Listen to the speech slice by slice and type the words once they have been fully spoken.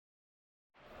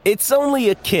It's only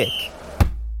a kick,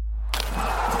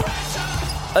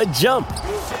 a jump,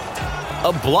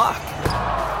 a block.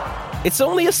 It's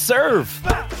only a serve.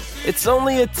 It's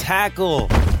only a tackle,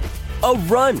 a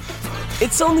run.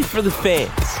 It's only for the fans.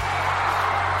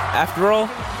 After all,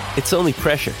 it's only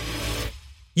pressure.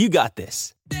 You got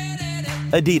this.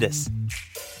 Adidas.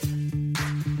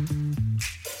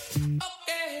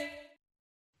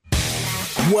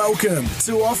 Welcome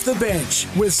to Off the Bench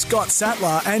with Scott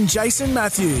Sattler and Jason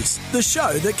Matthews, the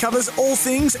show that covers all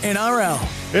things NRL.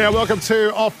 Yeah, welcome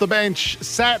to Off the Bench.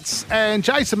 Sats and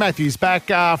Jason Matthews back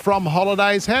from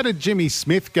holidays. How did Jimmy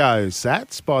Smith go,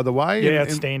 Sats, by the way? Yeah,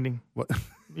 outstanding.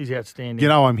 He's outstanding. You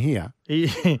know I'm here.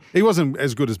 He wasn't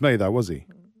as good as me, though, was he?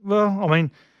 Well, I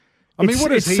mean, what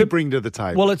does he bring to the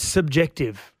table? Well, it's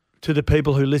subjective to the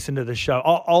people who listen to the show.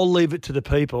 I'll leave it to the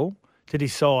people to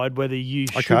decide whether you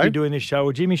should be doing this show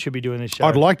or Jimmy should be doing this show.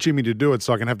 I'd like Jimmy to do it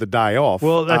so I can have the day off.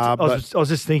 Well, I was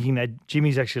just thinking that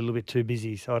Jimmy's actually a little bit too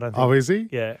busy, so I don't think... Oh, is he?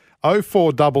 Yeah.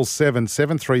 0477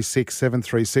 736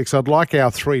 736. I'd like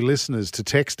our three listeners to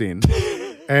text in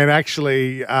and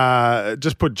actually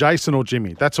just put Jason or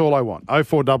Jimmy. That's all I want.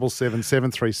 0477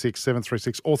 736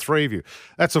 736, all three of you.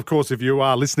 That's, of course, if you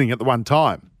are listening at the one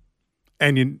time.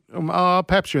 And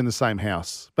perhaps you're in the same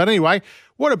house. But anyway,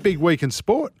 what a big week in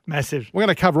sport. Massive. We're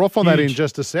going to cover off on that in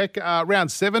just a sec.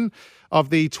 Round 7 of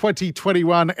the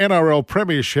 2021 NRL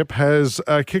Premiership has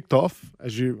kicked off,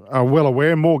 as you are well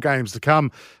aware. More games to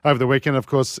come over the weekend. Of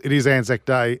course, it is Anzac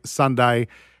Day, Sunday,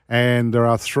 and there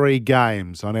are 3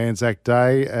 games on Anzac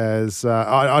Day. As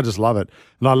I just love it.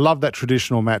 And I love that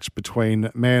traditional match between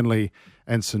Manly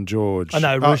and St George. I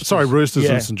know, Roosters. Roosters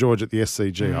and St George at the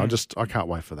SCG. I can't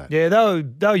wait for that. Yeah,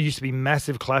 they used to be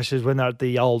massive clashes when they were at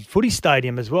the old footy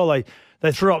stadium as well.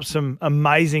 They threw up some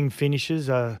amazing finishes.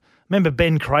 Remember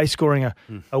Ben Cray scoring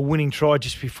a winning try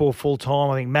just before full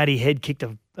time. I think Matty Head kicked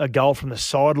a goal from the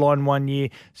sideline one year.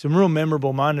 Some real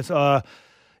memorable moments.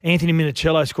 Anthony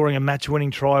Minicello scoring a match-winning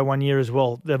try one year as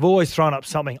well. They've always thrown up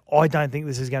something. I don't think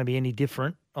this is going to be any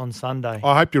different on Sunday.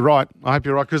 I hope you're right.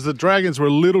 Because the Dragons were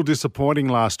a little disappointing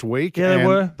last week. Yeah, they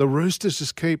were. The Roosters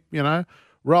just keep,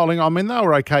 rolling. I mean, they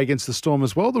were okay against the Storm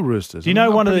as well, the Roosters. Do you know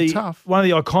one of the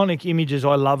iconic images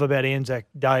I love about Anzac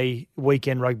Day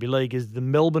weekend rugby league is the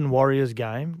Melbourne Warriors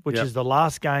game, which is the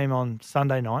last game on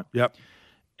Sunday night. Yep.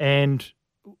 And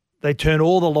they turn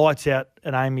all the lights out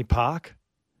at Amy Park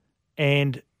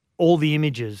and all the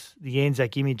images, the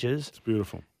Anzac images. It's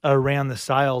beautiful. Around the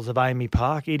sails of Amy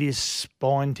Park. It is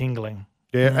spine-tingling.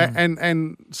 Yeah,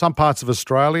 and some parts of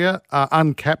Australia are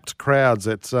uncapped crowds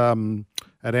at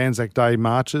Anzac Day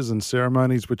marches and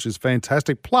ceremonies, which is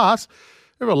fantastic. Plus,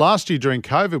 remember last year during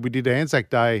COVID, we did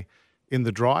Anzac Day in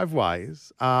the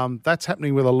driveways. That's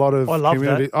happening with a lot of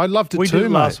community. That. I loved it we too, did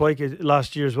mate.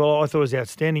 last year as well. I thought it was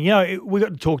outstanding. We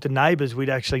got to talk to neighbours we'd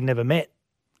actually never met.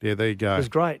 Yeah, there you go. It was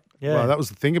great. Yeah. Well, that was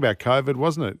the thing about COVID,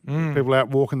 wasn't it? People out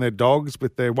walking their dogs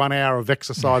with their 1 hour of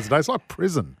exercise a day. It's like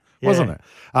prison, wasn't it?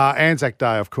 Anzac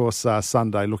Day, of course,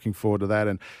 Sunday. Looking forward to that.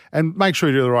 And make sure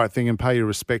you do the right thing and pay your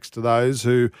respects to those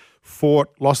who fought,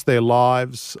 lost their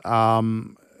lives,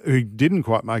 who didn't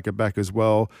quite make it back as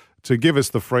well, to give us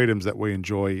the freedoms that we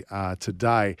enjoy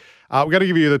today. We're going to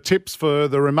give you the tips for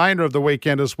the remainder of the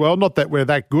weekend as well. Not that we're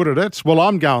that good at it. Well,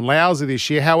 I'm going lousy this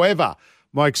year. However,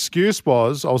 my excuse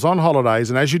was I was on holidays,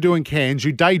 and as you do in Cairns,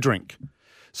 you day drink.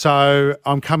 So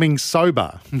I'm coming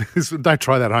sober. Don't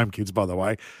try that at home, kids, by the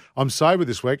way. I'm sober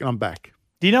this week, and I'm back.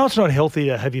 Do you know it's not healthy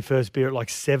to have your first beer at like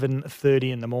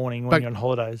 7:30 in the morning when you're on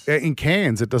holidays? In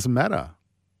Cairns, it doesn't matter.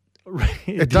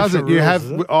 It doesn't.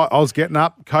 I was getting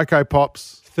up, Cocoa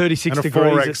Pops. 36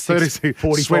 degrees at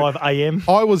 6:45 a.m.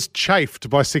 I was chafed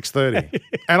by 6:30.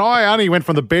 And I only went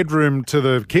from the bedroom to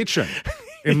the kitchen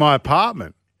in my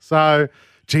apartment. So,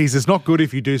 geez, it's not good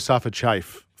if you do suffer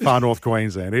chafe, far north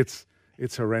Queensland. It's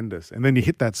horrendous. And then you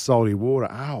hit that salty water.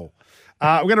 Ow.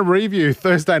 We're going to review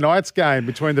Thursday night's game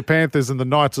between the Panthers and the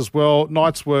Knights as well.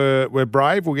 Knights were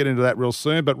brave. We'll get into that real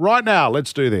soon. But right now,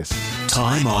 let's do this.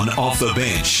 Time on Off the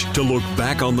Bench to look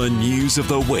back on the news of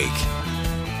the week.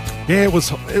 Yeah, it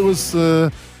was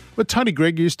what Tony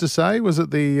Gregg used to say. Was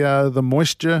it the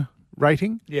moisture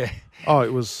rating? Yeah. Oh,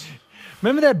 it was.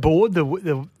 Remember that board,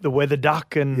 the weather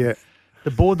duck and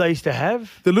the board they used to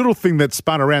have? The little thing that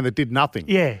spun around that did nothing.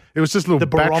 Yeah. It was just a little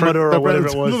barometer or whatever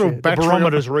it was. The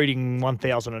barometer's reading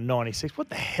 1,096. What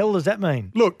the hell does that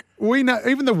mean? Look, We know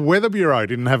even the Weather Bureau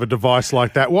didn't have a device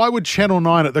like that. Why would Channel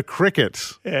 9 at the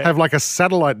cricket have like a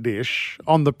satellite dish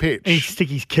on the pitch? He'd stick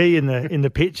his key in the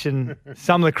pitch, and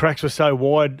some of the cracks were so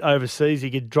wide overseas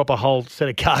he could drop a whole set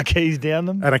of car keys down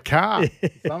them. And a car.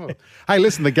 Some of them. Hey,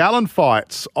 listen, the Gallen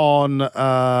fights on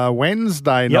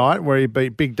Wednesday night where he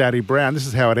beat Big Daddy Brown. This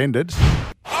is how it ended.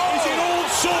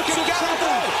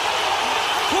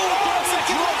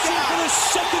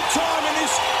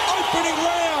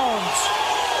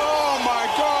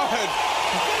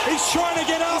 Trying to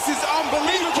get up. This is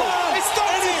unbelievable. It's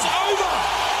over.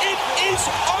 It is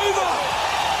over.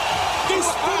 This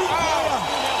footy player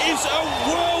is a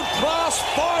world-class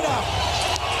fighter.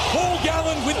 Paul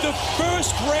Gallen with the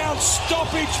first round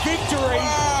stoppage victory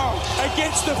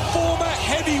against the former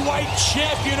heavyweight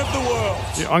champion of the world.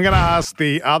 Yeah, I'm going to ask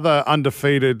the other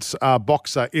undefeated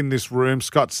boxer in this room,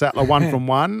 Scott Sattler, 1 from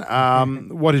 1.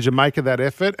 What did you make of that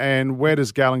effort, and where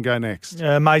does Gallen go next?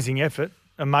 Amazing effort.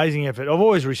 Amazing effort. I've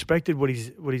always respected what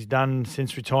he's done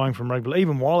since retiring from rugby,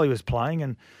 even while he was playing,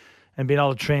 and being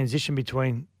able to transition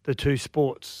between the two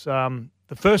sports.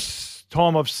 The first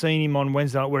time I've seen him on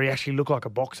Wednesday night where he actually looked like a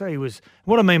boxer,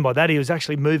 what I mean by that, he was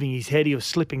actually moving his head. He was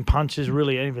slipping punches,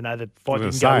 really, even though the fight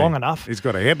didn't go long enough. He's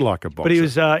got a head like a boxer.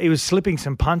 But he was slipping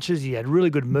some punches. He had really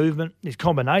good movement. His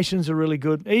combinations are really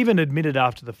good. He even admitted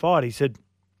after the fight, he said,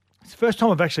 it's the first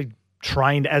time I've actually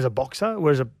trained as a boxer,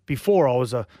 whereas before I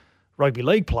was a rugby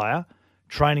league player,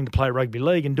 training to play rugby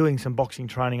league and doing some boxing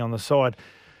training on the side.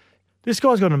 This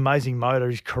guy's got an amazing motor.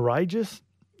 He's courageous.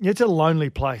 It's a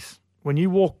lonely place. When you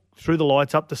walk through the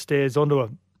lights, up the stairs, onto a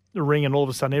ring, and all of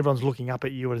a sudden everyone's looking up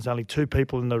at you and there's only 2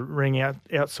 people in the ring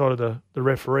outside of the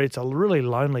referee, it's a really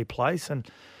lonely place. And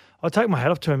I take my hat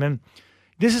off to him. And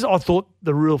this is, I thought,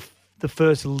 the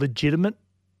first legitimate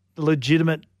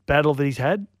battle that he's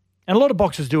had. And a lot of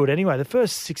boxers do it anyway. The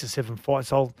first 6 or 7 fights,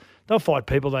 they'll fight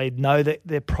people they know that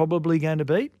they're probably going to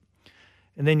beat.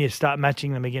 And then you start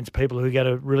matching them against people who are going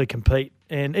to really compete.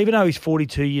 And even though he's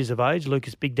 42 years of age,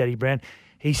 Lucas Big Daddy Brown,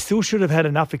 he still should have had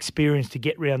enough experience to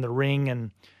get around the ring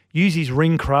and use his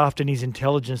ring craft and his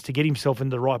intelligence to get himself in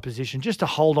the right position just to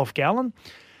hold off Gallen.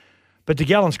 But to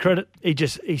Gallen's credit, he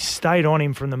stayed on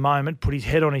him from the moment, put his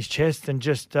head on his chest and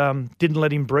just didn't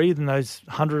let him breathe in those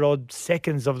 100-odd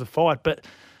seconds of the fight. But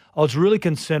I was really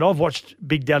concerned. I've watched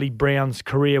Big Daddy Brown's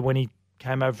career when he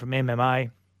came over from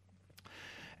MMA,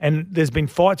 and there's been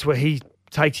fights where he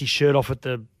takes his shirt off at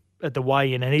the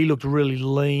weigh-in, and he looked really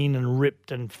lean and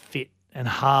ripped and fit and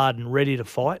hard and ready to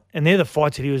fight. And they're the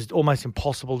fights that he was almost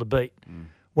impossible to beat.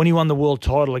 When he won the world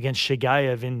title against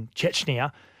Shigaev in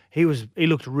Chechnya, he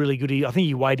looked really good. I think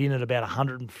he weighed in at about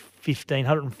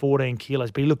 114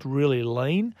 kilos, but he looked really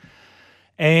lean.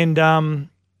 And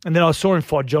then I saw him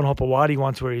fight John Hopewadi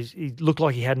once where he looked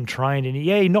like he hadn't trained. And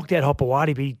he knocked out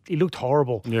Hopewadi, but he looked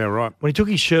horrible. Yeah, right. When he took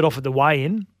his shirt off at the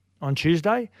weigh-in on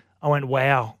Tuesday, I went,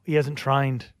 wow, he hasn't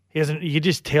trained. You could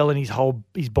just tell in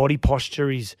his body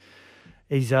posture,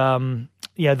 the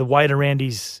weight around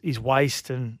his waist.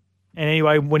 And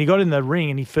anyway, when he got in the ring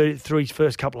and he threw his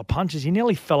first couple of punches, he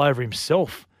nearly fell over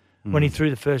himself when he threw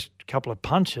the first couple of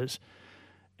punches.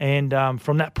 And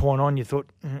from that point on, you thought,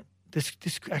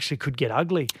 this actually could get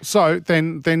ugly. So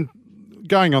then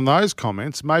going on those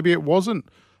comments, maybe it wasn't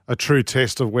a true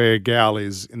test of where Gal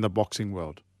is in the boxing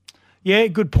world. Yeah,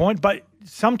 good point. But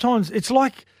sometimes it's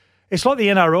like the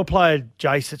NRL player,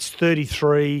 Jace. It's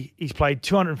 33. He's played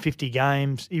 250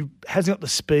 games. He hasn't got the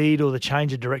speed or the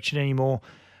change of direction anymore.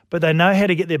 But they know how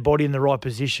to get their body in the right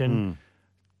position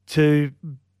to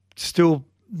still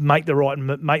make the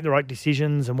right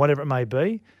decisions and whatever it may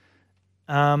be.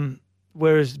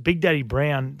 Whereas Big Daddy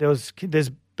Brown, there's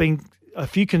been a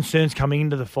few concerns coming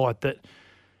into the fight that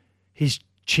his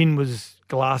chin was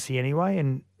glassy anyway,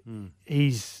 and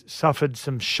he's suffered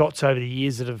some shots over the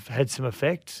years that have had some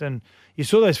effects. And you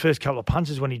saw those first couple of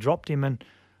punches when he dropped him, and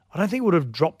I don't think it would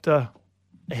have dropped a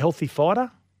healthy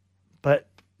fighter. But,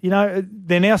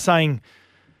 they're now saying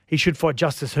he should fight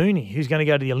Justice Hooney, who's going to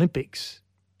go to the Olympics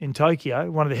in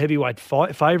Tokyo, one of the heavyweight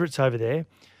favourites over there.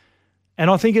 And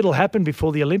I think it'll happen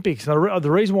before the Olympics. And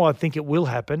the reason why I think it will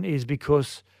happen is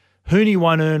because Hooney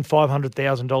won't earn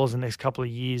 $500,000 in the next couple of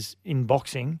years in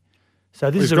boxing.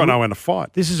 So he's got nowhere to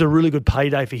fight. This is a really good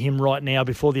payday for him right now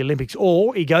before the Olympics.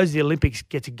 Or he goes to the Olympics,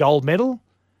 gets a gold medal,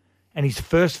 and his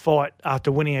first fight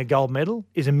after winning a gold medal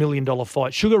is $1 million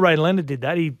fight. Sugar Ray Leonard did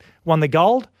that. He won the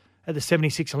gold at the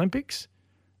 76 Olympics,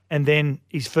 and then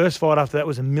his first fight after that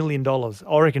was $1 million.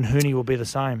 I reckon Hooney will be the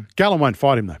same. Gallen won't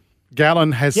fight him, though.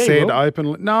 Gallen has said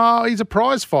openly, no, he's a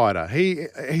prize fighter.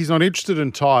 He's not interested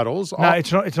in titles. No,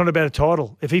 it's not about a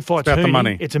title. If he fights Hooney, the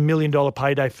money. It's $1 million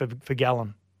payday for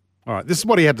Gallen. All right. This is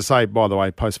what he had to say, by the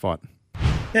way, post-fight.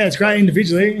 Yeah, it's great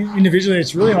individually. Individually,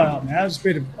 it's really high up now. I'll just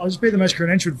be the most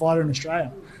credentialed fighter in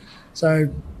Australia. So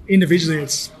individually,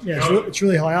 it's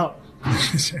really high up.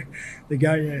 The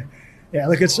go, yeah.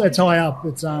 Look, it's high up.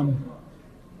 It's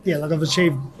look, I've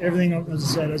achieved everything, as I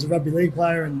said, as a rugby league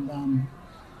player, and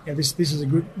this is a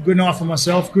good night for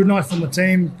myself, good night for my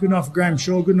team, good night for Graham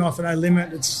Shaw, good night for No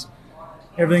Limit.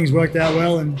 Everything's worked out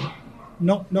well, and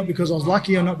not because I was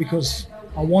lucky or not because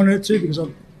I wanted it to, because I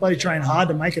bloody trained hard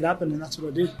to make it happen, and that's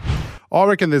what I did. I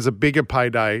reckon there's a bigger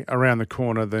payday around the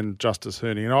corner than Justice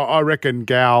Herney. And I reckon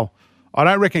Gal,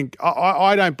 I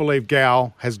don't believe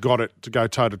Gal has got it to go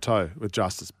toe-to-toe with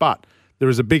Justice. But there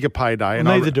is a bigger payday. Well,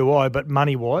 neither do I, but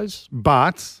money-wise.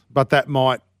 But that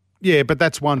might, but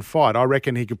that's one fight. I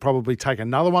reckon he could probably take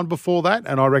another one before that,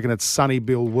 and I reckon it's Sonny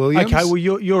Bill Williams. Okay, well,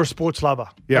 you're a sports lover.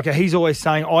 Yep. Okay, he's always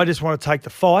saying, I just want to take the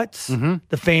fights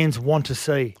the fans want to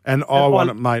see. And I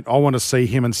want to see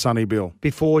him and Sonny Bill.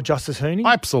 Before Justice Herney?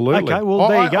 Absolutely. Okay, well,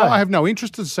 there you go. I have no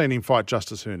interest in seeing him fight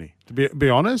Justice Herney, to be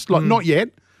honest. Not yet,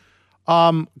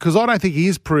 because I don't think he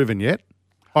is proven yet.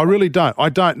 I really don't. I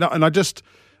don't know, and I just...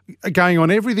 Going on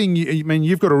everything,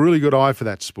 you've got a really good eye for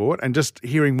that sport, and just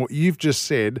hearing what you've just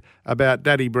said about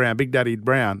Daddy Brown, Big Daddy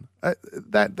Brown,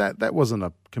 that wasn't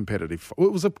a competitive.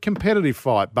 It was a competitive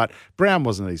fight, but Brown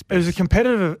wasn't his best. It was a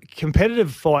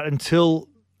competitive fight until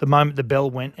the moment the bell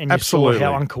went, and you saw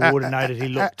how uncoordinated he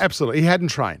looked. Absolutely, he hadn't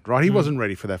trained, right? He wasn't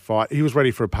ready for that fight. He was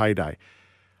ready for a payday.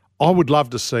 I would love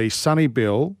to see Sonny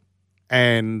Bill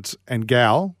and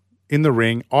Gal in the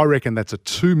ring. I reckon that's a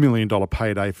 $2 million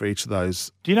payday for each of those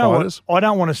fighters. Do you know what? I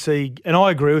don't want to see, and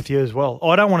I agree with you as well,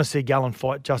 I don't want to see Gallen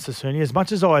fight Justice Herney. As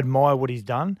much as I admire what he's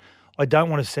done, I don't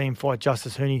want to see him fight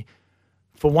Justice Herney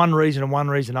for one reason and one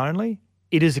reason only.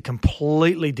 It is a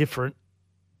completely different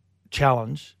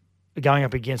challenge going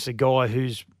up against a guy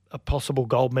who's a possible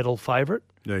gold medal favourite.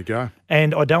 There you go.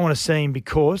 And I don't want to see him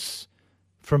because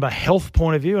from a health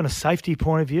point of view and a safety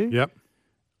point of view,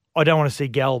 I don't want to see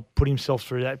Gal put himself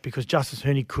through that, because Justice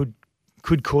Herney could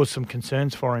cause some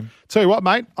concerns for him. Tell you what,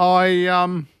 mate,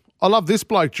 I love this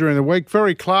bloke during the week.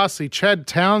 Very classy. Chad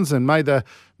Townsend made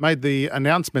the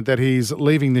announcement that he's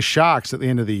leaving the Sharks at the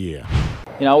end of the year.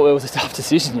 It was a tough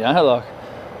decision, I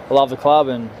love the club,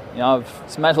 and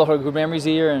I've made a lot of good memories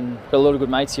here and got a lot of good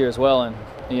mates here as well, and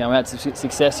we had some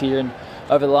success here and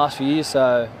over the last few years.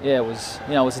 So it was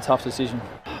a tough decision.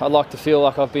 I'd like to feel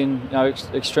like I've been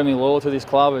extremely loyal to this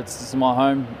club. This is my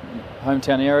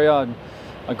hometown area, and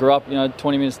I grew up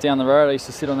 20 minutes down the road. I used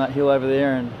to sit on that hill over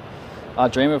there, and I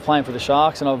dream of playing for the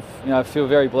Sharks, and I feel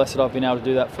very blessed that I've been able to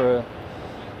do that for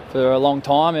a long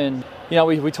time. And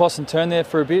we tossed and turned there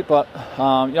for a bit, but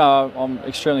I'm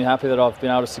extremely happy that I've been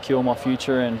able to secure my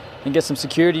future and get some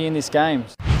security in this game.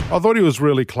 I thought he was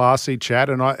really classy, Chad,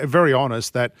 and very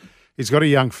honest that he's got a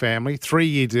young family,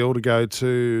 3-year deal to go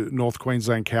to North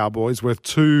Queensland Cowboys worth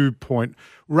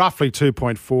roughly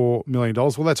 $2.4 million.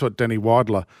 Well, that's what Danny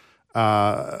Weidler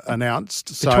announced.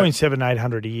 Between $700 and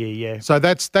 $800 a year, yeah. So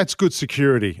that's good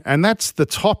security, and that's the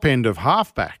top end of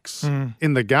halfbacks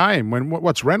in the game.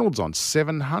 What's Reynolds on,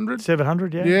 700?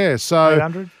 700, yeah. Yeah, so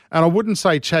 800. And I wouldn't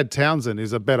say Chad Townsend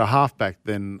is a better halfback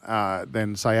than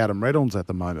say Adam Reynolds at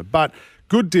the moment, but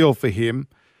good deal for him.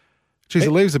 Geez,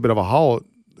 it leaves a bit of a hole at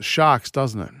the Sharks,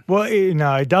 doesn't it? Well,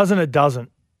 no, it doesn't. It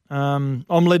doesn't. I'm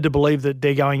led to believe that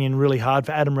they're going in really hard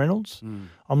for Adam Reynolds.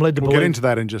 I'm led to We'll get into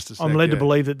that in just a second. I'm led to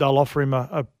believe that they'll offer him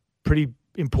a pretty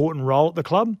important role at the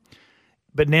club.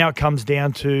 But now it comes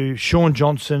down to Sean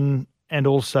Johnson and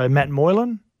also Matt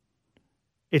Moylan.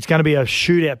 It's going to be a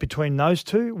shootout between those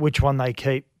two, which one they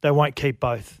keep. They won't keep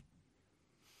both.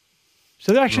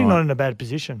 So they're actually not in a bad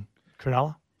position,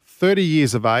 Cronulla. 30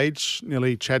 years of age,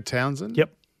 nearly, Chad Townsend.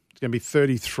 Yep. He's going to be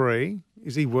 33.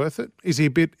 Is he worth it? Is he a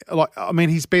bit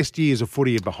his best years of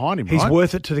footy are behind him, He's right?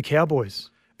 worth it to the Cowboys.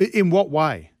 In what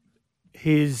way?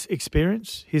 His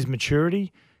experience, his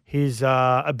maturity, his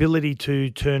ability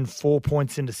to turn 4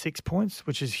 points into 6 points,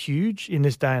 which is huge in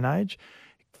this day and age.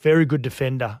 Very good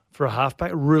defender for a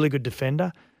halfback, really good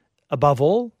defender. Above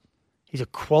all, he's a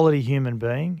quality human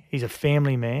being. He's a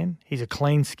family man. He's a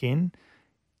clean skin.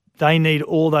 They need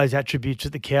all those attributes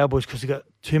at the Cowboys because they've got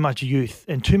too much youth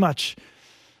and too much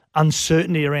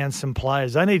uncertainty around some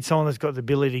players. They need someone that's got the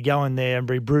ability to go in there and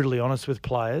be brutally honest with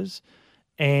players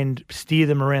and steer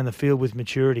them around the field with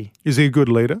maturity. Is he a good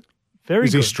leader? Very good.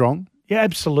 Is he strong? Yeah,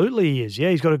 absolutely he is. Yeah,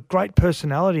 he's got a great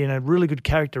personality and a really good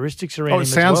characteristics around him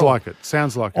as well.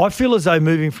 Sounds like it. I feel as though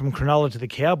moving from Cronulla to the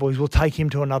Cowboys will take him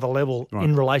to another level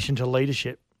in relation to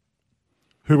leadership.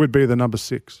 Who would be the number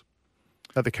 6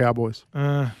 at the Cowboys?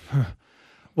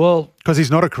 Well, Because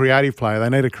he's not a creative player. They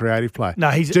need a creative player.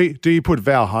 No, Do you put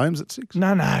Val Holmes at 6?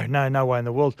 no way in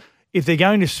the world. If they're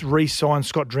going to re-sign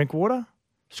Scott Drinkwater,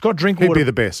 He'd be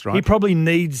the best, right? He probably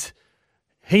needs.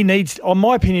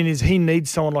 My opinion is he needs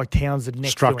someone like Townsend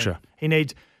next Structure. to him. He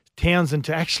needs Townsend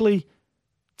to actually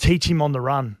teach him on the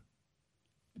run.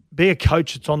 Be a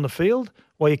coach that's on the field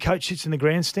while your coach sits in the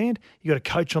grandstand. You got a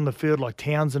coach on the field like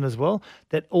Townsend as well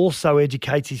that also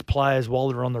educates his players while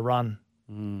they're on the run.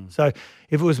 So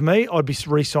if it was me, I'd be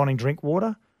re-signing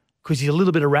Drinkwater because he's a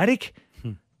little bit erratic,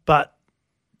 but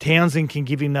Townsend can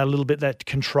give him that little bit that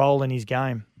control in his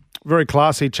game. Very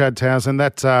classy, Chad Townsend.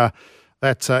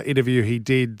 That interview he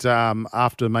did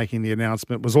after making the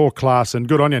announcement was all class and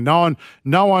good on you.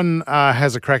 No one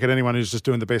has a crack at anyone who's just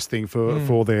doing the best thing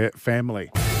for their family.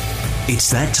 It's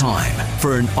that time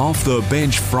for an Off the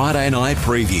Bench Friday night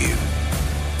preview.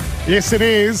 Yes, it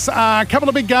is. A couple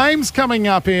of big games coming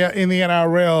up here in the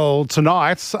NRL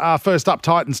tonight. First up,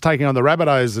 Titans taking on the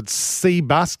Rabbitohs at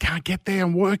Seabus. Can't get there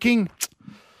and working.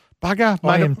 Bugger.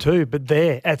 I am too, but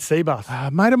there at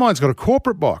Seabus. Mate of mine's got a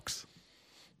corporate box.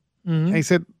 Mm-hmm. He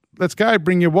said, let's go,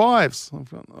 bring your wives.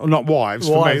 Well, not wives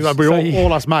for me. Like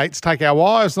all us mates take our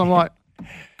wives. And I'm like,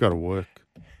 got to work.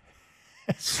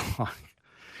 It's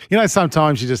like,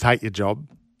 sometimes you just hate your job.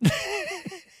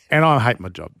 And I hate my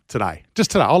job today.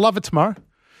 Just today. I'll love it tomorrow.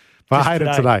 But I hate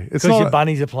it today. It's because your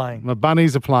bunnies are playing. My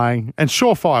bunnies are playing. And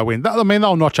surefire win. I mean,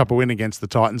 they'll notch up a win against the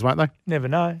Titans, won't they? Never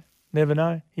know.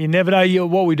 You never know.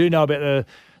 What we do know about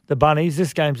the bunnies,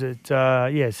 this game's at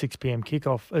 6 p.m.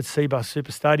 kickoff at Seabus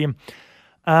Super Stadium.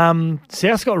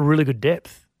 South's got really good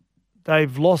depth.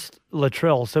 They've lost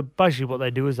Latrell. So basically what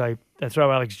they do is they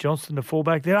throw Alex Johnston to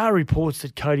fullback. There are reports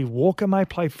that Cody Walker may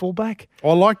play fullback.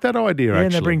 I like that idea, actually.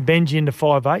 And they bring Benji into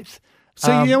 5/8.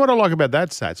 See, you know what I like about that,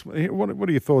 Sats? What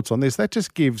are your thoughts on this? That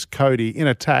just gives Cody, in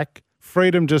attack,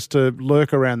 freedom just to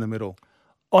lurk around the middle.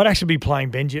 I'd actually be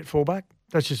playing Benji at fullback.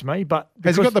 That's just me. But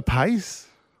has he got the pace?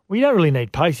 Well, you don't really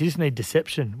need pace. You just need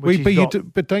deception.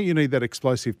 But don't you need that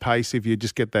explosive pace if you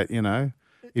just get that,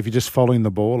 if you're just following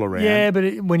the ball around? Yeah,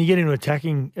 but when you get into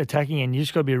attacking and you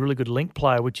just got to be a really good link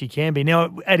player, which he can be.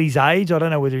 Now, at his age, I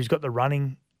don't know whether he's got the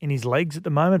running in his legs at the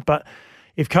moment, but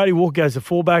if Cody Walker goes to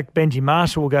fullback, Benji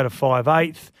Marshall will go to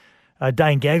 5/8.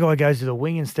 Dane Gagai goes to the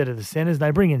wing instead of the centres.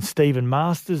 They bring in Stephen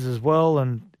Masters as well,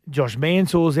 and Josh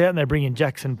Mansell's out, and they bring in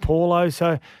Jackson Paulo.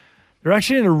 So they're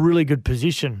actually in a really good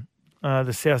position,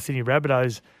 the South Sydney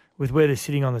Rabbitohs, with where they're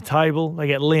sitting on the table. They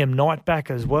get Liam Knight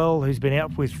back as well, who's been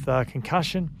out with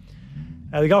concussion.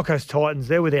 The Gold Coast Titans,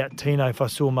 they're without Tino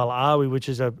Fasul-Malaawi, which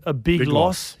is a big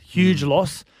loss, huge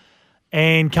loss.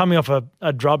 And coming off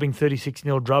a drubbing,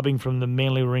 36-0 drubbing from the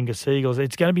Manly Warringah Seagulls,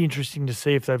 it's going to be interesting to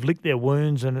see if they've licked their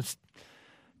wounds and it's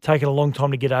taken a long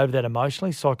time to get over that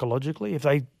emotionally, psychologically. If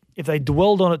they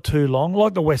dwelled on it too long,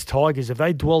 like the West Tigers, if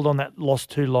they dwelled on that loss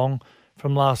too long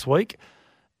from last week,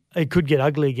 it could get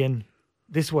ugly again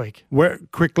this week. Where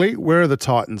are the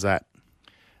Titans at?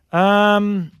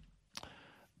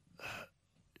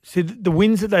 See, the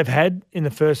wins that they've had in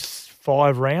the first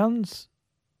 5 rounds,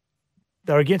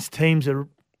 they're against teams that are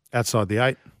outside the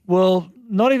 8. Well,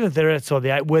 not even if they're outside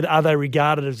the 8. Are they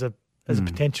regarded as a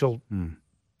potential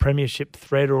premiership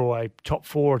threat or a top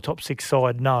 4 or top 6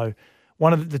 side? No.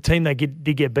 One of the team they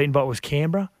did get beaten by was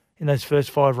Canberra in those first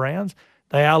 5 rounds.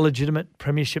 They are legitimate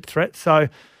premiership threats. So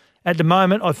at the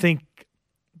moment, I think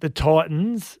the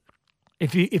Titans,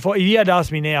 if you had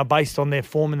asked me now, based on their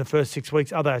form in the first 6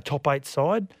 weeks, are they a top 8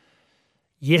 side?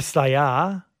 Yes, they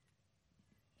are.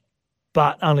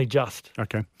 But only just.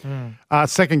 Okay.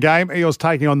 Second game, Eels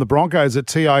taking on the Broncos at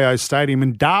TIO Stadium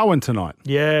in Darwin tonight.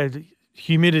 Yeah,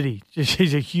 humidity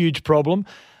is a huge problem.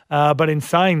 But in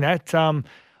saying that,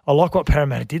 I like what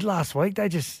Parramatta did last week. They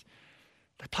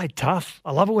played tough.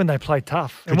 I love it when they play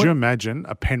tough. Could you imagine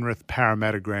a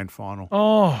Penrith-Parramatta grand final?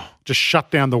 Oh. Just shut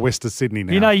down the West of Sydney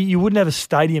now. You wouldn't have a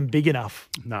stadium big enough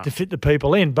to fit the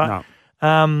people in. But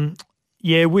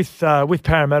yeah, with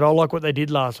Parramatta, I like what they did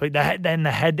last week. They had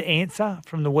to answer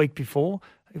from the week before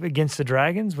against the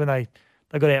Dragons when they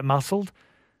got out-muscled.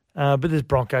 But this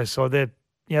Broncos side, they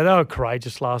were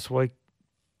courageous last week.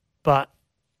 But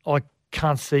I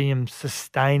can't see them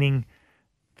sustaining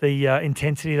the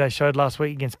intensity they showed last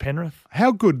week against Penrith.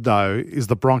 How good, though, is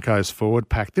the Broncos forward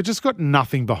pack? They've just got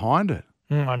nothing behind it.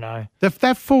 I know.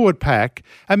 That forward pack,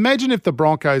 imagine if the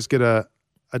Broncos get a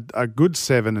good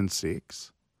 7 and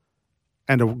 6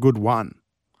 and a good 1.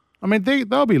 I mean,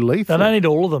 they'll be lethal. They don't need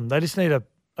all of them. They just need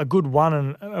a good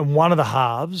 1 and one of the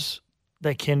halves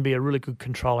that can be a really good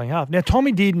controlling half. Now,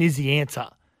 Tommy Dearden is the answer.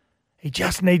 He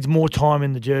just needs more time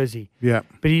in the jersey. Yeah.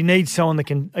 But he needs someone that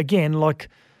can, again, like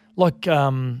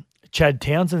Chad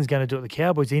Townsend's going to do at the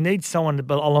Cowboys. He needs someone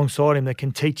alongside him that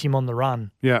can teach him on the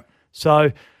run. Yeah.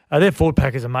 So their forward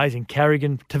pack is amazing.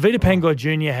 Carrigan, Tavita Pangai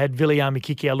Jr. had Viliami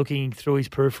Kikau looking through his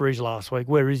peripheries last week.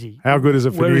 Where is he? How good is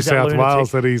it for New South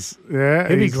Wales that he's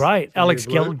He'd be great. Alex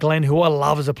Glenn, who I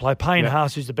love as a player. Payne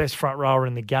Haas, who's the best front rower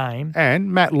in the game.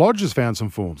 And Matt Lodge has found some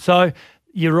form. So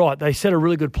you're right. They set a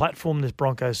really good platform, this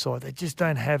Broncos side. They just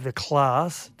don't have the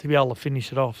class to be able to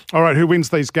finish it off. All right, who wins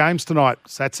these games tonight?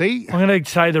 Satsy? I'm going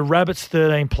to say the Rabbits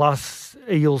 13 plus,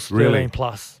 Eagles 13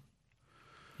 plus.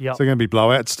 Yep. So they're going to be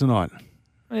blowouts tonight.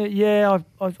 Yeah,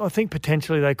 I think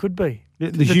potentially they could be.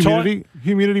 The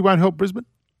humidity won't help Brisbane?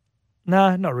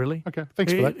 No, not really. Okay,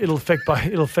 thanks for that. It'll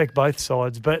affect both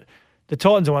sides, but the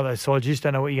Titans are one of those sides. You just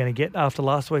don't know what you're going to get after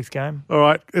last week's game. All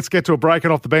right, let's get to a break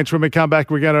and off the bench. When we come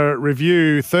back, we're going to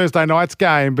review Thursday night's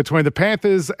game between the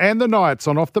Panthers and the Knights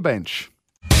on Off the Bench.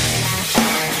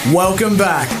 Welcome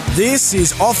back. This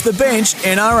is Off the Bench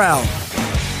NRL.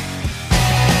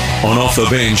 On Off the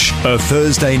Bench, a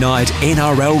Thursday night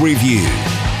NRL review.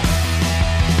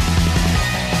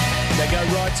 They go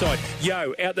right side.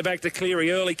 Yo, out the back to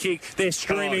Cleary. Early kick. They're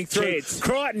streaming through.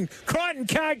 Crichton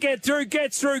can't get through.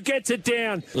 Gets it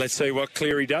down. Let's see what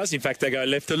Cleary does. In fact, they go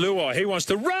left to Luai. He wants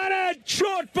to run it.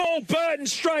 Short ball. Burton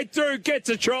straight through. Gets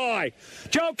a try.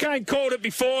 Joel Kane called it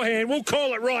beforehand. We'll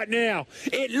call it right now.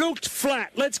 It looked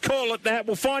flat. Let's call it that.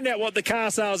 We'll find out what the car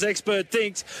sales expert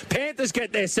thinks. Panthers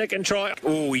get their second try.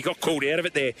 Oh, he got called out of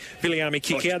it there. Viliami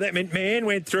kick out. That meant man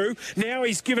went through. Now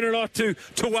he's given it off to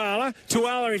Tuala.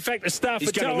 Tuala, in fact, the stuff.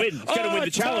 He's going to win. He's going to win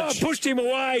the challenge. Pushed him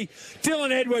away.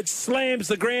 Dylan Edwards slams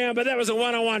the ground, but that was a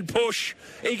one-on-one push.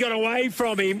 He got away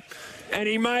from him, and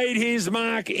he made his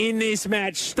mark in this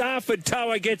match. Stafford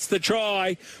Toa gets the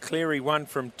try. Cleary 1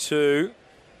 from 2.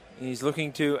 He's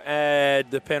looking to add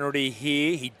the penalty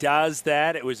here. He does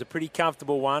that. It was a pretty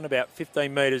comfortable one, about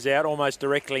 15 metres out, almost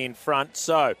directly in front.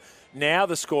 So now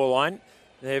the scoreline.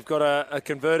 They've got a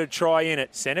converted try in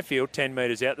it. Centrefield, 10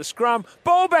 metres out. The scrum.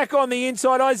 Ball back on the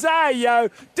inside.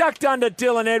 Isaiah ducked under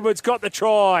Dylan Edwards, got the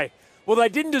try. Well, they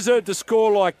didn't deserve to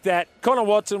score like that. Connor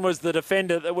Watson was the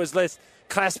defender that was less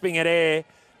clasping at air.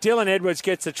 Dylan Edwards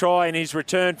gets a try in his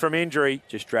return from injury.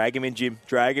 Just drag him in, Jim.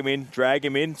 Drag him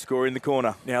in, score in the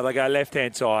corner. Now they go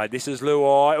left-hand side. This is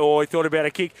Luai. Oh, he thought about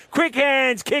a kick. Quick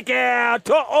hands, kick out.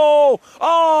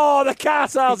 Oh, the car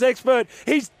sales expert.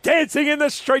 He's dancing in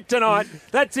the street tonight.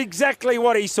 That's exactly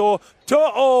what he saw.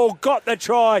 To'o got the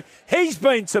try. He's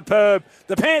been superb.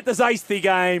 The Panthers aced the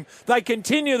game. They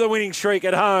continue the winning streak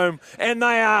at home, and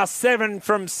they are 7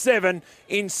 from 7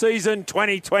 in season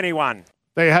 2021.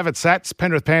 There you have it, Sats.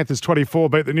 Penrith Panthers 24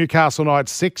 beat the Newcastle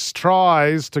Knights 6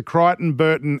 tries to Crichton,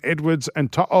 Burton, Edwards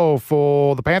and To'o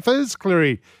for the Panthers.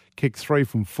 Cleary kicked 3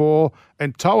 from 4.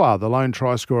 And Toa, the lone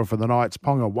try scorer for the Knights,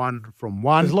 Ponga 1 from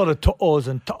 1. There's a lot of To'os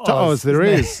and To'os. To'os, there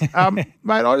is.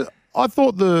 Mate, I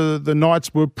thought the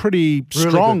Knights were pretty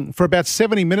strong for about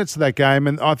 70 minutes of that game,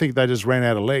 and I think they just ran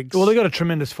out of legs. Well, they got a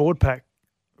tremendous forward pack.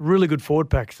 Really good forward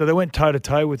pack. So they went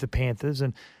toe-to-toe with the Panthers,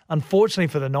 and unfortunately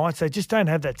for the Knights, they just don't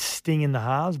have that sting in the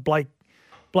halves. Blake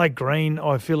Green,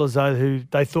 I feel as though, who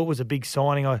they thought was a big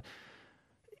signing.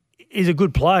 He's a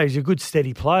good player. He's a good,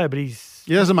 steady player, but he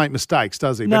doesn't make mistakes,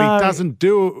 does he? No, but he doesn't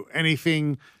do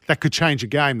anything that could change a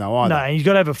game, though, either. No, he's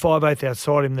got to have a 5'8"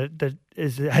 outside him that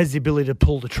has the ability to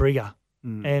pull the trigger.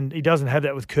 And he doesn't have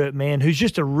that with Kurt Mann, who's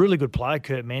just a really good player,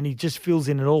 Kurt Mann. He just fills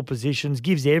in all positions,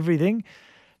 gives everything.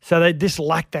 So they just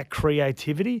lack that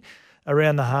creativity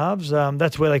around the halves.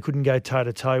 That's where they couldn't go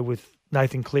toe-to-toe with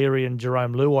Nathan Cleary and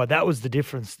Jerome Luai. That was the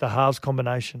difference, the halves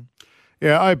combination.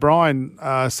 Yeah, O'Brien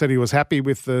said he was happy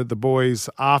with the boys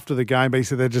after the game, but he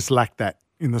said they just lacked that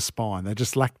in the spine. They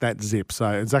just lacked that zip. So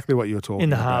exactly what you were talking about. In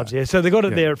the halves, yeah. So they got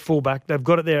it there at fullback. They've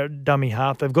got it there at dummy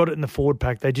half. They've got it in the forward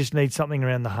pack. They just need something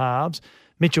around the halves.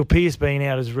 Mitchell Pearce being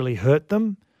out has really hurt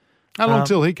them. How long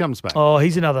till he comes back? Oh,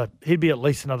 he'd be at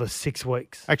least another 6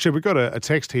 weeks. Actually, we've got a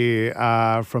text here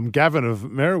from Gavin of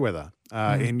Merewether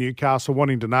in Newcastle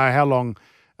wanting to know how long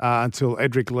until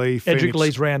Edric Lee. Edric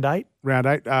Lee's round 8. Round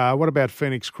 8. What about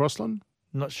Phoenix Crossland?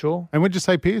 Not sure. And when did you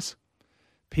say Pearce?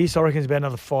 Pearce, I reckon, is about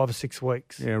another 5 or 6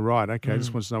 weeks. Yeah, right. Okay,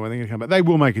 just wants to know when they're going to come back. They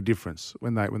will make a difference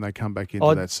when they come back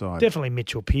into that side. Definitely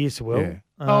Mitchell Pearce will. Yeah.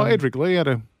 Edric Lee had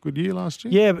a good year last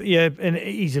year. Yeah, and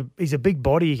he's a big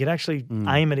body. You can actually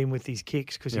aim at him with his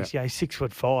kicks because he's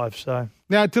 6'5". So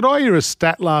now, did I hear a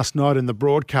stat last night in the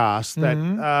broadcast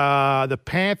that the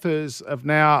Panthers have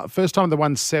now first time they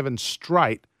won 7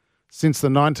 straight since the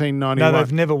 1991. No,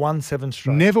 they've never won 7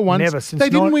 straight. Never won. Never since they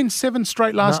didn't win 7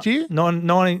 straight last year.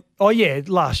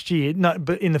 Last year. No,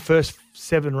 but in the first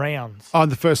 7 rounds. Oh, in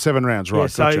the first 7 rounds, right? Yeah,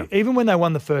 so gotcha. even when they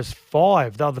won the first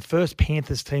 5, they were the first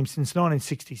Panthers team since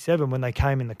 1967 when they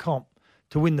came in the comp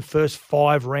to win the first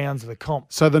 5 rounds of the comp.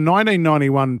 So the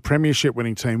 1991 premiership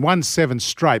winning team won 7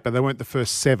 straight, but they weren't the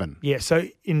first 7. Yeah, so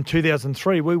in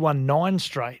 2003 we won 9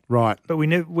 straight. Right. But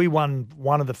we won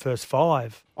one of the first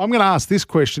 5. I'm going to ask this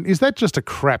question. Is that just a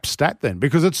crap stat then?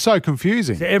 Because it's so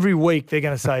confusing. So every week they're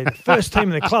going to say the first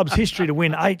team in the club's history to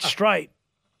win 8 straight.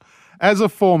 As a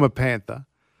former Panther,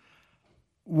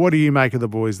 what do you make of the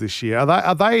boys this year?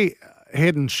 Are they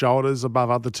head and shoulders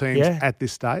above other teams at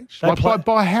this stage?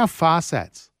 By how far,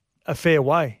 Sats? A fair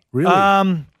way. Really?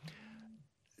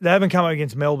 They haven't come up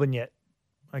against Melbourne yet.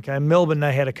 Okay, Melbourne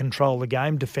know how to control the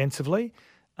game defensively,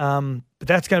 but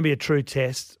that's going to be a true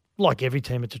test. Like every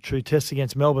team, it's a true test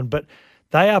against Melbourne, but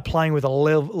they are playing with a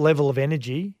level of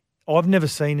energy I've never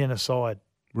seen in a side.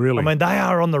 Really? I mean, they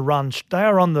are on the run. They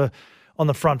are on the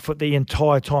front foot the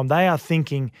entire time. They are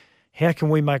thinking, how can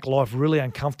we make life really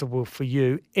uncomfortable for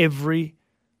you every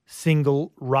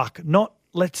single ruck? Not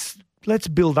let's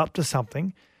build up to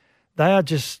something.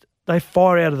 They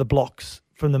fire out of the blocks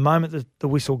from the moment that the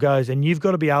whistle goes, and you've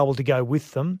got to be able to go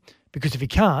with them, because if you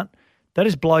can't, they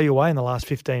just blow you away in the last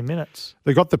 15 minutes.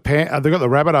 They got the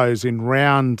Rabbitohs in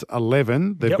round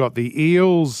 11. They've got the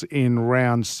Eels in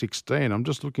round 16. I'm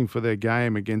just looking for their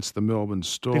game against the Melbourne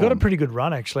Storm. They've got a pretty good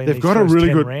run actually. They've got a really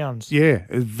good rounds. Yeah,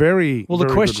 it's very. Well, very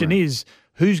the question good is,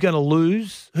 who's going to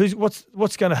lose?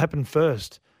 What's going to happen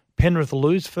first? Penrith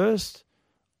lose first,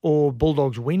 or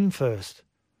Bulldogs win first?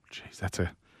 Jeez, that's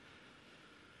a.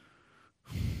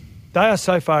 They are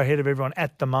so far ahead of everyone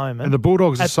at the moment. And the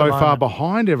Bulldogs are so far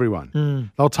behind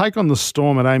everyone. They'll take on the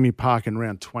Storm at Amy Park in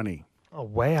round 20. Oh,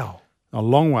 wow. A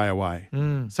long way away.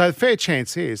 So the fair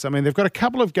chance is, I mean, they've got a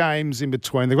couple of games in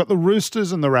between. They've got the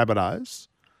Roosters and the Rabbitohs.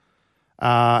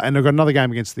 And they've got another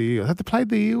game against the Eels. Have they played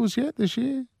the Eels yet this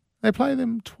year? They play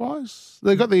them twice.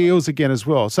 They've got the Eels again as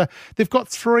well. So they've got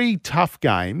 3 tough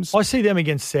games. I see them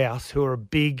against South, who are a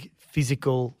big,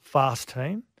 physical, fast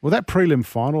team. Well, that prelim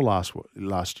final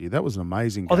last year, that was an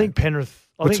amazing game. I think Penrith...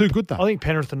 They're too good, though. I think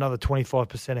Penrith are another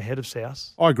 25% ahead of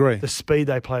South. I agree. The speed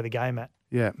they play the game at.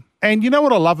 Yeah. And you know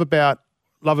what I love about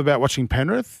watching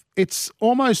Penrith? It's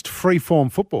almost free-form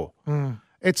football.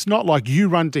 It's not like you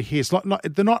run to here. It's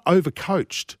they're not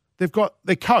overcoached.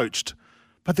 They're coached,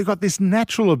 but they've got this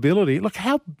natural ability. Look,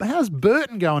 how's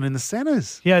Burton going in the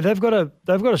centres? Yeah, they've got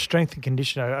a strength and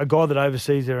conditioner, a guy that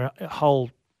oversees their whole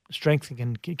strength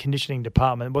and conditioning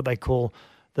department, what they call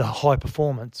the high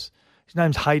performance. His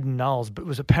name's Hayden Knowles, but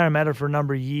was at Parramatta for a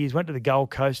number of years, went to the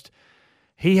Gold Coast.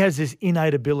 He has this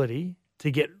innate ability to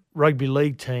get rugby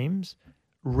league teams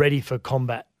ready for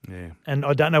combat. Yeah. And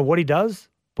I don't know what he does,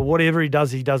 but whatever he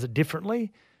does it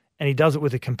differently, and he does it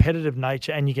with a competitive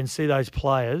nature, and you can see those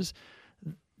players,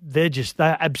 they're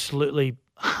absolutely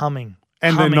humming.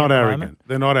 And they're not arrogant.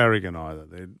 They're not arrogant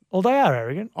either. Well, they are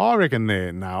arrogant. I reckon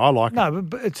I like it. No,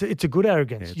 but it's a good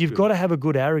arrogance. Yeah, You've got to have a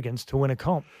good arrogance to win a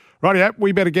comp. Rightio,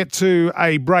 we better get to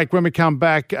a break. When we come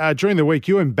back, during the week,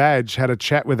 you and Badge had a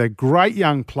chat with a great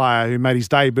young player who made his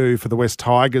debut for the West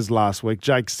Tigers last week,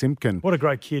 Jake Simpkin. What a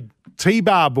great kid.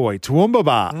 T-Bar boy, Toowoomba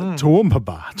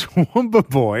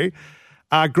boy.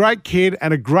 A great kid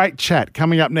and a great chat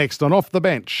coming up next on Off the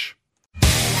Bench.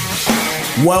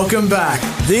 Welcome back.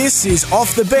 This is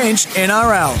Off the Bench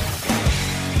NRL.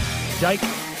 Jake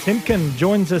Simpkin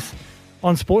joins us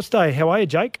on Sports Day. How are you,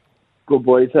 Jake? Good,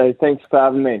 boys. Hey, thanks for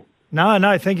having me.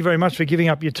 No, thank you very much for giving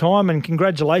up your time, and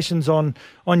congratulations on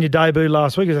your debut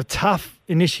last week. It was a tough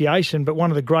initiation, but one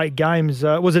of the great games.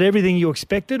 Was it everything you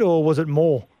expected, or was it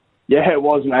more? Yeah, it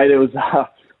was, mate. It was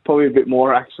probably a bit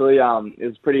more, actually. It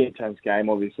was a pretty intense game,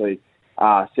 obviously.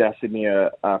 South Sydney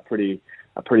are a pretty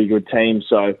good team,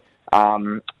 so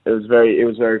it was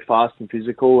very fast and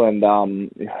physical, and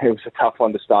it was a tough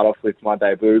one to start off with, my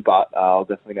debut, but I'll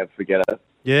definitely never forget it.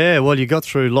 Yeah, well, you got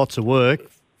through lots of work,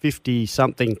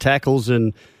 50-something tackles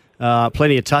and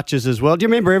plenty of touches as well. Do you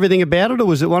remember everything about it, or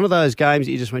was it one of those games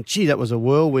that you just went, gee, that was a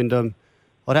whirlwind? I'd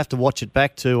have to watch it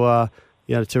back to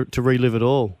relive it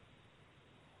all.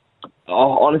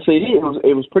 Oh, honestly,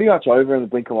 it was pretty much over in the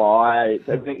blink of my eye.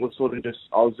 Everything was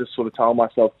I was just sort of telling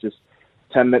myself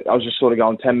 10 minutes. I was just sort of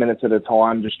going 10 minutes at a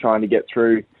time, just trying to get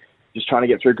through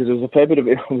because it was a fair bit of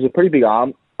it was a pretty big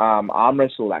arm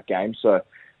wrestle, that game. So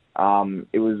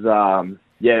it was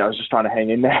I was just trying to hang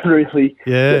in there, really.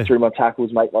 Yeah. Get through my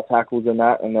tackles, make my tackles and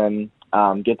that, and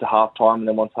then get to half time. And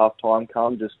then once half time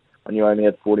comes, I knew I only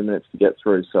had 40 minutes to get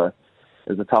through. So it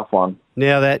was a tough one.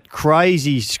 Now, that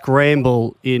crazy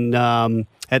scramble in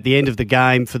at the end of the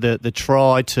game for the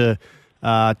try to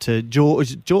Tom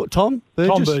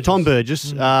Burgess? Tom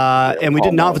Burgess. And we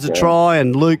didn't know if it was a try,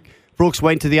 and Luke Brooks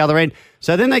went to the other end.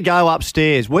 So then they go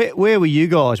upstairs. Where were you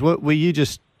guys? Were you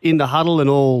just in the huddle and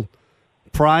all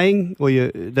praying? Were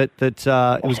you that it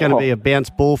was going to be a bounce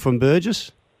ball from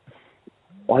Burgess?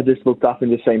 I just looked up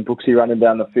and just seen Brooksy running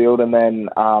down the field, and then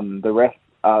the ref,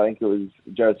 I think it was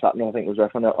Jared Sutton, I think was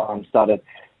ref on it, started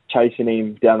chasing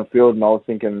him down the field, and I was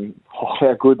thinking,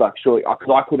 how good, like surely,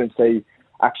 because I couldn't see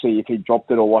actually if he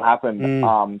dropped it or what happened.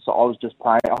 So I was just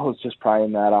praying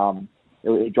that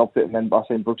he dropped it, and then I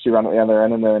seen Brooksy run at the other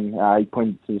end, and then he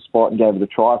pointed to the spot and gave it a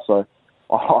try. So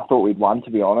I thought we'd won,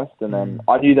 to be honest. And then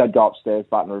I knew they'd go upstairs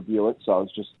but and review it, so I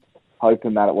was just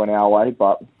hoping that it went our way,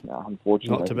 but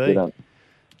unfortunately it didn't.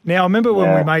 Now, I remember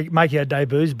when we make our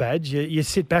debuts badge, you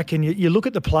sit back and you look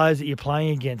at the players that you're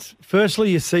playing against. Firstly,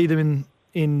 you see them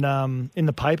in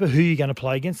the paper, who you're going to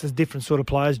play against. There's different sort of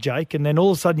players, Jake. And then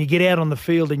all of a sudden you get out on the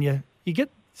field and you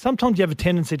get, sometimes you have a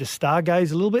tendency to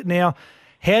stargaze a little bit. Now,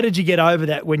 how did you get over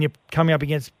that when you're coming up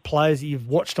against players that you've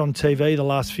watched on TV the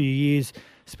last few years,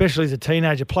 especially as a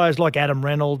teenager, players like Adam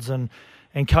Reynolds and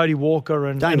Cody Walker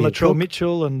and Latrell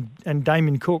Mitchell and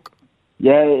Damien Cook?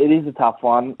 Yeah, it is a tough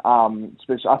one.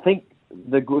 Especially, I think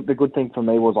the good thing for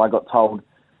me was I got told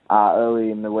early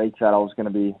in the week that I was going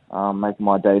to be making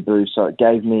my debut, so it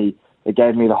gave me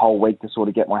the whole week to sort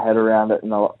of get my head around it.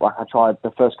 And I tried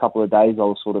the first couple of days. I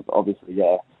was sort of obviously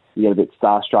you get a bit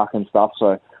starstruck and stuff.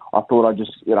 So I thought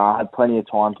I had plenty of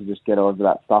time to just get over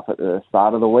that stuff at the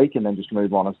start of the week, and then just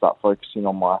move on and start focusing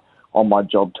on my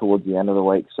job towards the end of the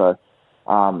week. So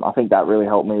I think that really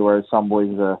helped me. Whereas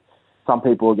some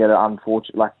people will get a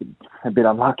bit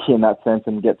unlucky in that sense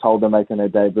and get told they're making their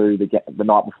debut the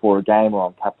night before a game or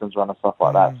on captain's run and stuff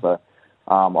like that. So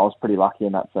I was pretty lucky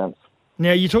in that sense.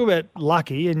 Now, you talk about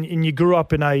lucky, and you grew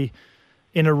up in a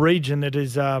region that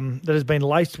has been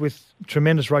laced with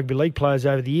tremendous rugby league players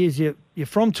over the years. You're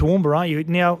from Toowoomba, aren't you?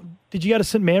 Now, did you go to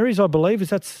St Mary's, I believe?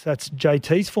 That's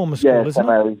JT's former school, isn't St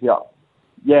Mary's, yeah.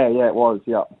 Yeah, it was,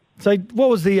 yeah. So what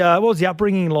was the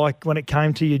upbringing like when it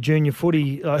came to your junior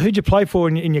footy? Who'd you play for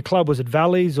in your club? Was it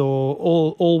Valleys or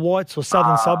all Whites or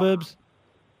Southern Suburbs?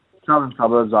 Southern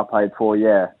Suburbs I played for,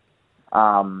 yeah.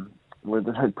 We're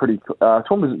pretty.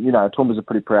 Toowoomba's a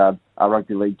pretty proud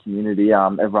rugby league community.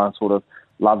 Everyone sort of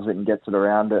loves it and gets it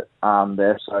around it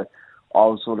there. So I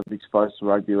was sort of exposed to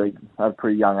rugby league at a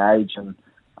pretty young age, and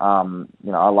I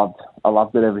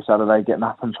loved it every Saturday, getting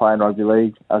up and playing rugby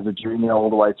league as a junior all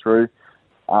the way through.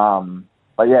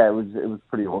 But yeah, it was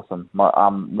pretty awesome.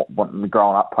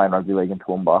 Growing up playing rugby league in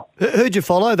Toowoomba. Who'd you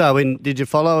follow though? Did you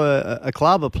follow a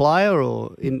club, a player,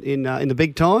 or in the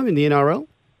big time in the NRL?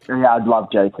 Yeah, I'd love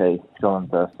JT, John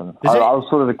Thurston. I was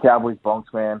sort of a Cowboys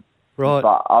Bronx man. Right.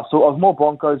 But I was more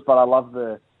Broncos, but I love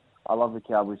the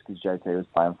Cowboys because JT was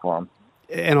playing for them.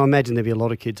 And I imagine there'd be a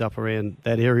lot of kids up around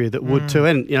that area that would too.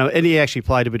 And and he actually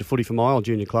played a bit of footy for my old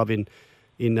junior club in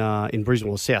Brisbane,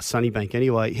 or South Sunnybank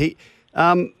anyway. He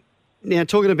now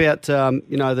talking about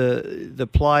the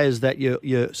players that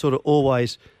you sort of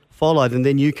always followed, and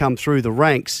then you come through the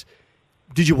ranks.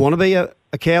 Did you want to be a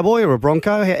Cowboy or a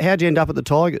Bronco? How'd you end up at the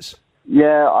Tigers?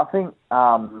 Yeah, I think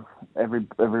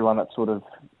everyone that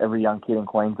every young kid in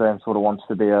Queensland sort of wants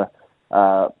to be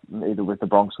either with the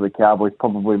Bronx or the Cowboys,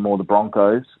 probably more the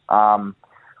Broncos. I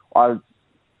sort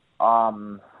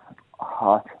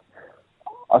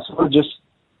of just,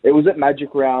 it was at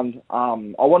Magic Round. I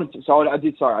did want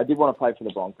to play for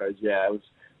the Broncos. Yeah,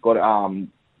 got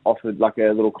offered like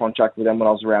a little contract with them when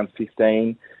I was around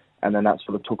 15, and then that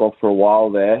sort of took off for a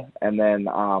while there. And then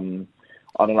around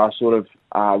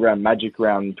Magic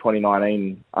Round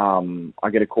 2019, I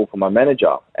get a call from my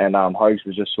manager, and Hogs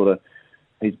was just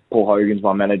Paul Hogan's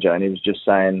my manager, and he was just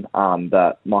saying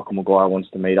that Michael Maguire wants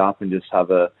to meet up and just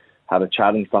have a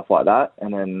chat and stuff like that.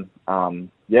 And then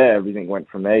everything went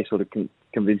from there. He sort of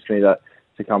convinced me to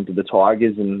come to the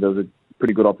Tigers, and there was a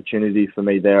pretty good opportunity for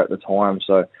me there at the time.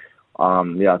 So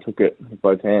I took it with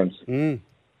both hands.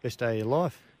 Best day of your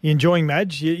life. You enjoying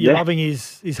Madge? You're loving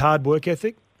his hard work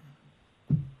ethic?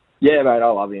 Yeah, mate, I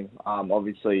love him.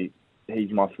 Obviously,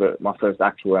 he's my first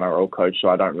actual NRL coach, so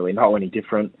I don't really know any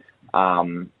different.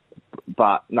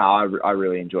 But no, I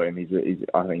really enjoy him.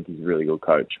 I think he's a really good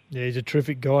coach. Yeah, he's a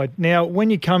terrific guy. Now, when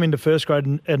you come into first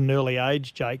grade at an early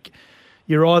age, Jake,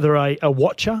 you're either a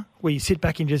watcher, where you sit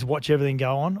back and just watch everything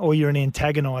go on, or you're an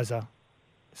antagoniser.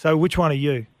 So which one are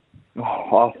you?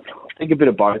 I think a bit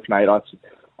of both, mate.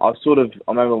 I I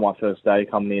remember my first day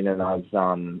coming in, and I was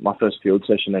my first field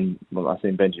session, and I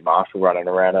seen Benji Marshall running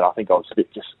around, and I think I was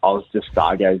just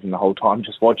stargazing the whole time,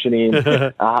 just watching him,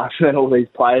 and all these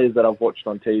players that I've watched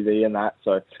on TV and that.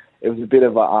 So it was a bit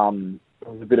of a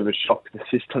shock to the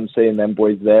system seeing them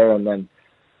boys there, and then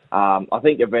I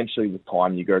think eventually with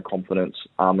time you grow confidence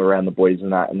around the boys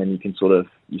and that, and then you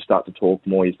start to talk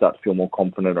more, you start to feel more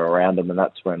confident around them, and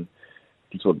that's when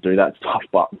you sort of do that stuff.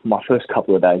 But my first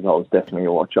couple of days I was definitely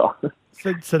a watcher.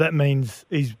 So that means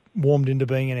he's warmed into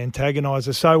being an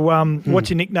antagoniser. So what's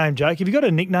your nickname, Jake? Have you got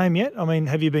a nickname yet? I mean,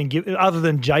 have you been given, other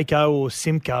than Jaco or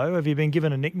Simcoe, have you been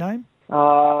given a nickname?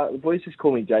 The boys just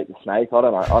call me Jake the Snake. I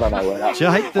don't know where that.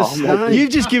 Jake the Snake. You've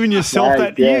just given yourself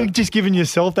Snake, that. yeah. You've just given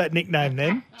yourself that nickname,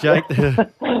 then, Jake. No,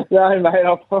 mate.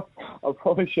 I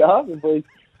promise you.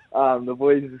 The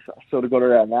boys sort of got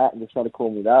around that and just started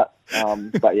calling me that.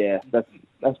 But yeah, that's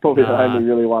probably the only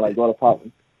really one I got apart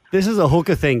from. This is a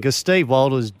hooker thing because Steve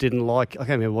Walters didn't like, I can't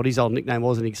remember what his old nickname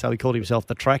was, so he called himself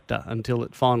the Tractor until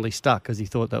it finally stuck because he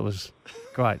thought that was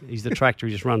great. He's the Tractor,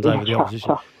 he just runs over the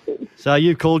opposition. So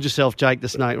you called yourself Jake the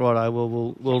Snake, righto.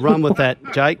 We'll run with that,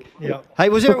 Jake. Yep. Hey,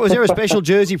 was there a special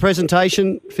jersey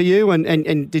presentation for you,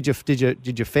 and did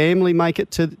your family make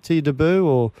it to your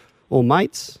debut or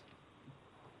mates?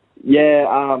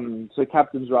 Yeah, so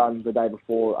captain's run the day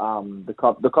before.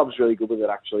 The club's really good with it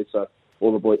actually. So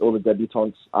all the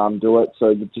debutants do it.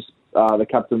 So the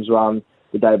captain's run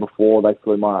the day before, they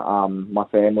flew my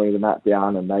family and that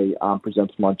down, and they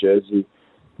presented my jersey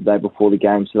the day before the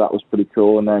game. So that was pretty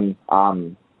cool. And then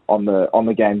on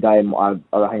the game day,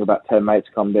 I think about 10 mates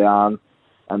come down,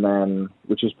 and then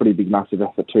which was pretty big, massive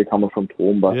effort too, coming from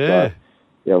Toowoomba. Yeah. So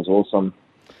yeah, it was awesome.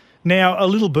 Now, a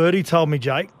little birdie told me,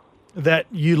 Jake, that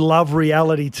you love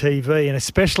reality TV and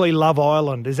especially Love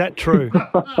Island. Is that true?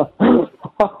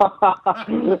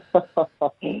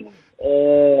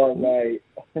 Oh, mate.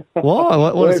 Why?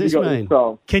 What does this mean?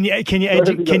 Can you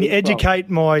educate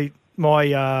my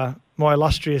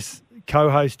illustrious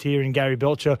co-host here in Gary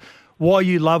Belcher why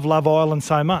you love Love Island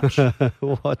so much?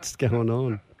 What's going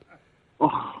on?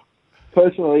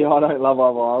 Personally, I don't love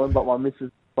Love Island, but my missus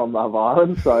is from Love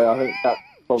Island, so I think that's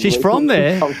probably She's from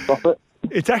there. comes from it.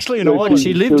 It's actually an What, island.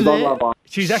 she lived was on there? Love Island.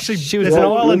 She's actually She was there's an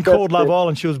there. island called Love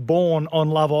Island. She was born on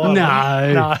Love Island.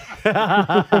 No.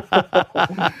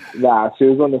 Nah, she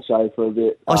was on the show for a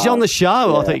bit. Oh, she's on the show. I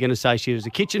yeah. thought you were going to say she was a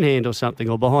kitchen hand or something,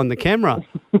 or behind the camera.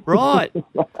 Right.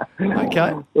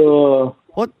 Okay.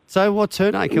 What's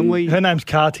her name? Can we? Her name's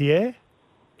Cartier.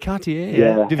 Cartier.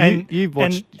 Yeah. Have you've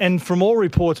watched? And from all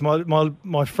reports,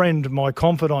 my friend, my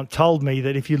confidant, told me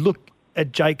that if you look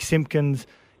at Jake Simpkin's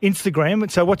Instagram,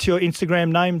 so what's your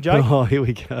Instagram name, Jake? Oh, here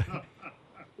we go.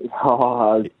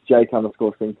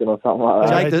 Jake_Simpkin or something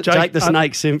like that. Jake the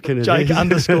Snake Simpkin.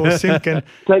 Jake_Simpkin.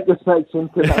 Jake the Snake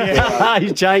Simpkin.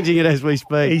 He's changing it as we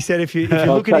speak. He said if you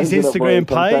look at his changing it, Instagram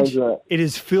boys. I'm page, changing it. it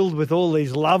is filled with all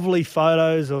these lovely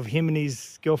photos of him and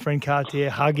his girlfriend Cartier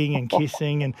hugging and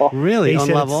kissing. And Really? he On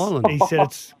said Love it's- Island? He said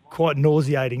it's quite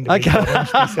nauseating to me. Okay. quite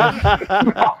honest, he said.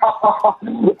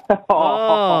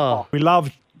 Oh. We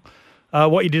loved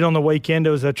what you did on the weekend. It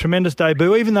was a tremendous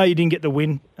debut, even though you didn't get the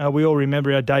win. We all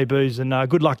remember our debuts, and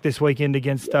good luck this weekend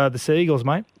against the Seagulls,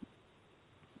 mate.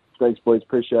 Thanks, boys.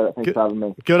 Appreciate it. Thanks for having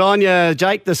me. Good on you,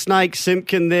 Jake the Snake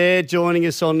Simpkin there, joining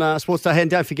us on Sports Day. And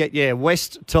don't forget,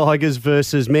 West Tigers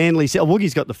versus Manly.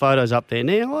 Woogie's got the photos up there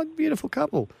now. Oh, beautiful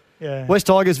couple. Yeah. West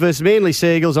Tigers versus Manly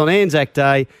Seagulls on Anzac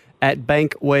Day at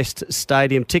Bank West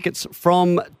Stadium. Tickets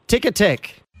from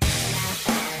Ticketek.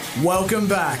 Welcome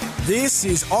back. This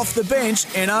is Off the Bench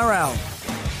NRL.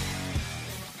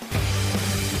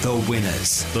 The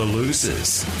winners, the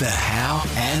losers, the how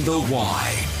and the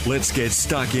why. Let's get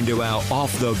stuck into our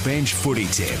off-the-bench footy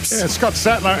tips. Yeah, Scott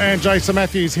Sattler and Jason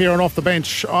Matthews here on Off the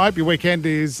Bench. I hope your weekend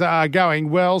is going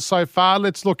well so far.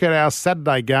 Let's look at our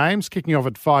Saturday games, kicking off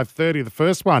at 5:30. The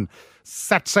first one,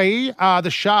 Satsy, the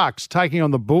Sharks taking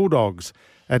on the Bulldogs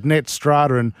at Net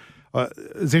Strata. And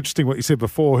it's interesting what you said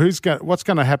before. What's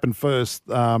going to happen first?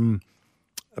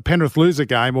 Penrith lose a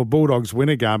game or Bulldogs win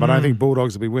a game? I don't think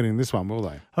Bulldogs will be winning this one, will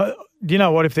they? Do you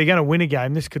know what? If they're going to win a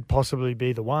game, this could possibly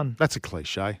be the one. That's a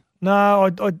cliche. No,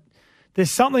 there's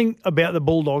something about the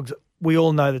Bulldogs we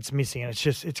all know that's missing, and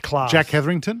it's class. Jack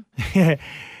Hetherington? Yeah,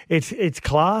 it's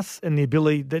class and the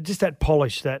ability, that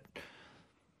polish, the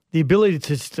ability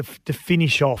to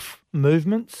finish off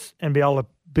movements and be able to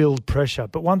build pressure.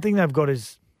 But one thing they've got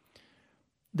is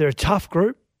they're a tough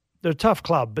group. They're a tough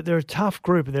club, but they're a tough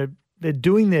group, and they're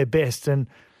doing their best. And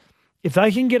if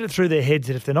they can get it through their heads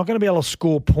that if they're not going to be able to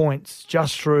score points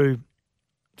just through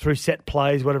set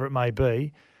plays, whatever it may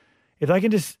be, if they can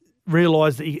just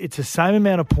realise that it's the same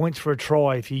amount of points for a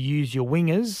try if you use your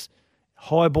wingers,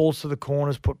 high balls to the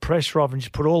corners, put pressure off, and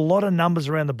just put a lot of numbers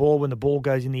around the ball when the ball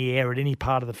goes in the air at any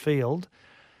part of the field.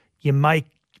 You may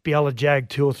be able to jag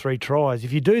 2 or 3 tries.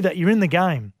 If you do that, you're in the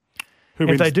game.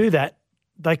 If they do that,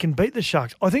 they can beat the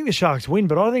Sharks. I think the Sharks win,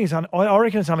 but I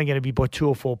reckon it's only going to be by 2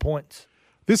 or 4 points.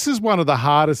 This is one of the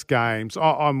hardest games.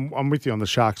 I'm with you on the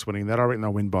Sharks winning that. I reckon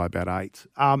they'll win by about 8.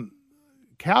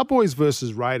 Cowboys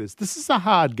versus Raiders. This is a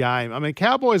hard game. I mean,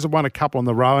 Cowboys have won a couple on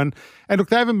the row, and look,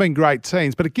 they haven't been great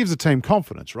teams, but it gives a team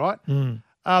confidence, right?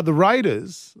 The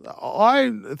Raiders, I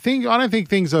don't think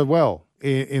things are well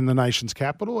in the nation's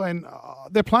capital, and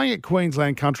they're playing at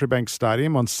Queensland Country Bank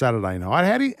Stadium on Saturday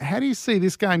night. How do you see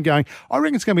this game going? I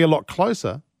reckon it's going to be a lot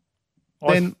closer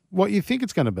than what you think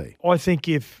it's going to be. I think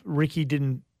if Ricky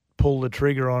didn't pull the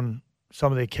trigger on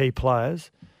some of their key players,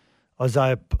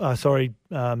 Josh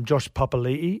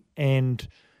Papali'i and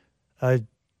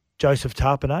Joseph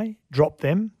Tarpanay, dropped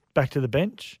them back to the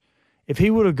bench. If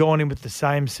he would have gone in with the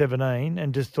same 17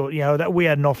 and just thought, that we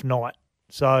had an off night,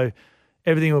 so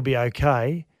everything will be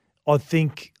okay, I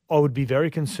think I would be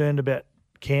very concerned about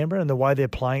Canberra and the way they're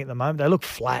playing at the moment. They look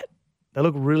flat. They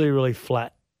look really, really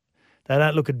flat. They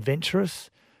don't look adventurous.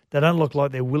 They don't look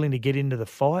like they're willing to get into the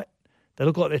fight. They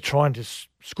look like they're trying to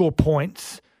score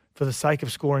points for the sake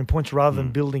of scoring points rather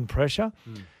than building pressure.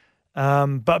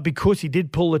 But because he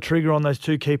did pull the trigger on those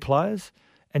 2 key players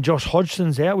and Josh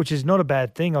Hodgson's out, which is not a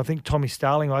bad thing. I think Tommy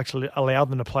Starling will actually allow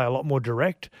them to play a lot more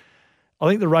direct. I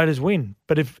think the Raiders win.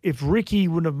 But if Ricky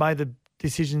wouldn't have made the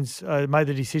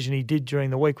decision he did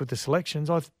during the week with the selections,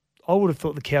 I would have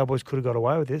thought the Cowboys could have got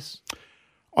away with this.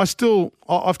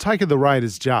 I've taken the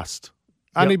Raiders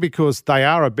only because they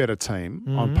are a better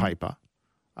team on paper.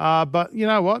 But you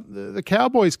know what? The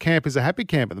Cowboys camp is a happy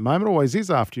camp at the moment. Always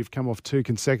is after you've come off 2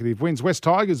 consecutive wins. West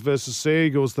Tigers versus Sea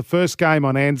Eagles, the first game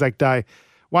on Anzac Day,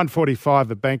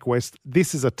 1:45 at Bankwest.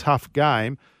 This is a tough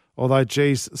game. Although,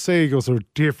 geez, Sea Eagles are a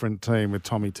different team with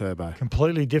Tommy Turbo.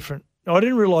 Completely different. I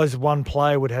didn't realise one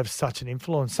player would have such an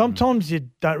influence. Sometimes you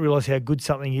don't realise how good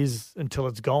something is until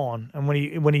it's gone. And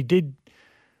when he did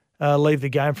leave the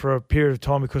game for a period of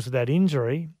time because of that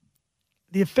injury,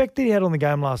 the effect that he had on the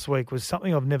game last week was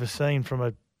something I've never seen from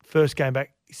a first game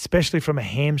back, especially from a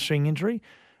hamstring injury.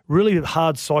 Really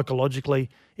hard psychologically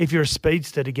if you're a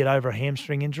speedster to get over a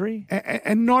hamstring injury.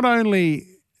 And not only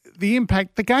the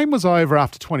impact, the game was over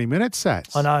after 20 minutes,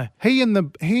 Sats. I know. He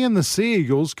and the Sea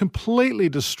Eagles completely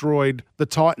destroyed the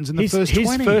Titans in the first 20.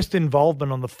 His first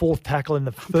involvement on the 4th tackle in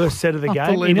the first set of the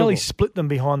game, he nearly split them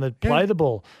behind the play the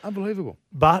ball. Unbelievable.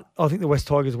 But I think the West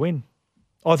Tigers win.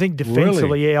 I think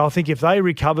defensively, really? I think if they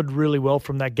recovered really well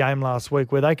from that game last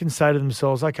week where they can say to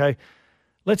themselves, okay,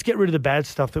 let's get rid of the bad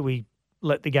stuff that we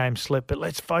let the game slip, but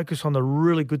let's focus on the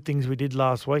really good things we did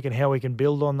last week and how we can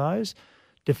build on those.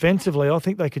 Defensively, I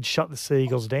think they could shut the Sea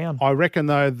Eagles down. I reckon,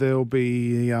 though, they'll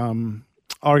be a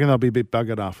bit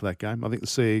buggered after that game. I think the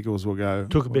Sea Eagles will go.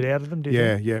 Took a bit out of them, did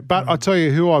they? Yeah. But I tell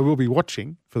you who I will be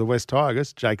watching for the West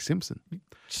Tigers, Jake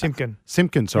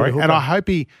Simpkin, sorry. And I hope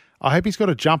he's got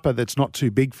a jumper that's not too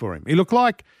big for him. He looked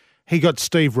like he got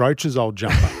Steve Roach's old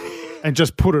jumper and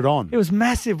just put it on. It was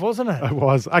massive, wasn't it? It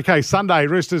was. Okay, Sunday,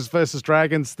 Roosters versus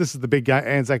Dragons. This is the big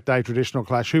Anzac Day traditional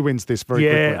clash. Who wins this very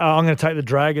quickly? Yeah, I'm going to take the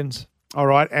Dragons. All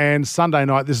right, and Sunday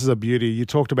night, this is a beauty. You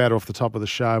talked about it off the top of the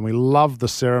show, and we love the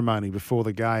ceremony before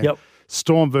the game. Yep.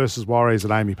 Storm versus Warriors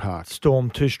at Amy Park. Storm,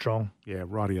 too strong. Yeah,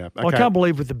 rightio. Okay. I can't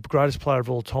believe with the greatest player of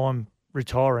all time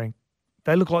retiring,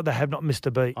 they look like they have not missed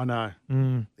a beat. I know.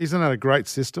 Isn't that a great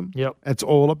system? Yep. It's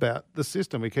all about the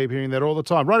system. We keep hearing that all the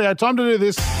time. Rightio, time to do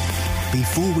this.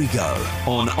 Before we go,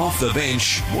 on Off the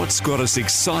Bench, what's got us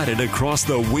excited across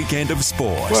the weekend of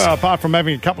sport? Well, apart from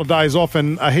having a couple of days off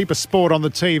and a heap of sport on the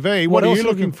TV, what are you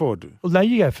looking forward to? Well, no,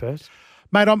 you go first.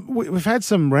 Mate, we've had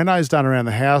some renos done around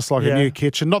the house, like a new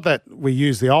kitchen. Not that we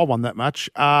use the old one that much.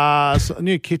 So a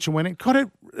new kitchen went in. God, it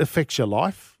affects your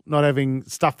life, not having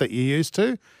stuff that you used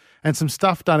to, and some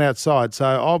stuff done outside. So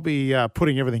I'll be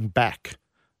putting everything back.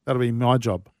 That'll be my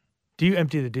job. Do you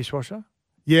empty the dishwasher?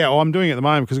 Yeah, well, I'm doing it at the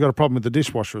moment because I've got a problem with the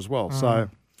dishwasher as well. So,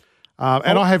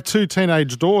 and I have 2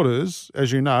 teenage daughters,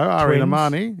 as you know, Ari and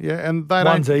Amani. Yeah, and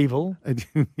one's evil.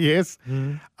 Yes,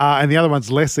 and the other one's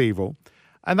less evil,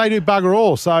 and they do bugger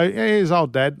all. So, yeah, here's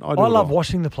old Dad. I love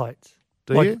washing the plates.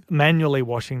 Do you? Manually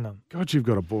washing them. God, you've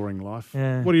got a boring life.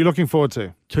 Yeah. What are you looking forward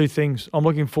to? 2 things. I'm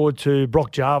looking forward to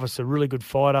Brock Jarvis, a really good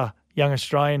fighter, young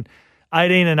Australian,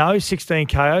 18-0, 16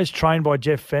 KOs, trained by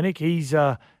Jeff Fennick.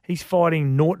 He's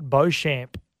fighting Nort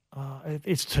Beauchamp.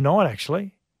 It's tonight,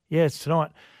 actually. Yeah, it's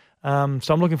tonight. So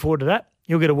I'm looking forward to that.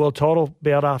 He'll get a world title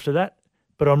bout after that.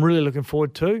 But I'm really looking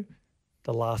forward to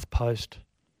the last post.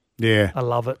 Yeah. I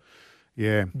love it.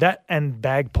 Yeah. That and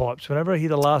bagpipes. Whenever I hear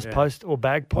the last post or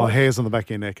bagpipes, Oh, hairs on the back of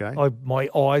your neck, eh? my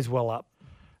eyes well up.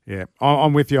 Yeah,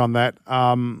 I'm with you on that.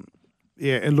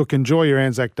 Yeah, and look, enjoy your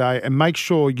Anzac Day and make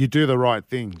sure you do the right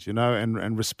things,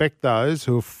 and respect those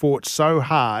who have fought so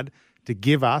hard to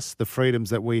give us the freedoms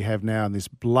that we have now in this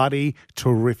bloody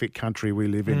terrific country we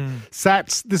live in.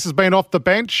 Sats, this has been Off the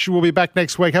Bench. We'll be back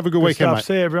next week. Have a good weekend, Stuff. mate.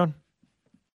 See you, everyone.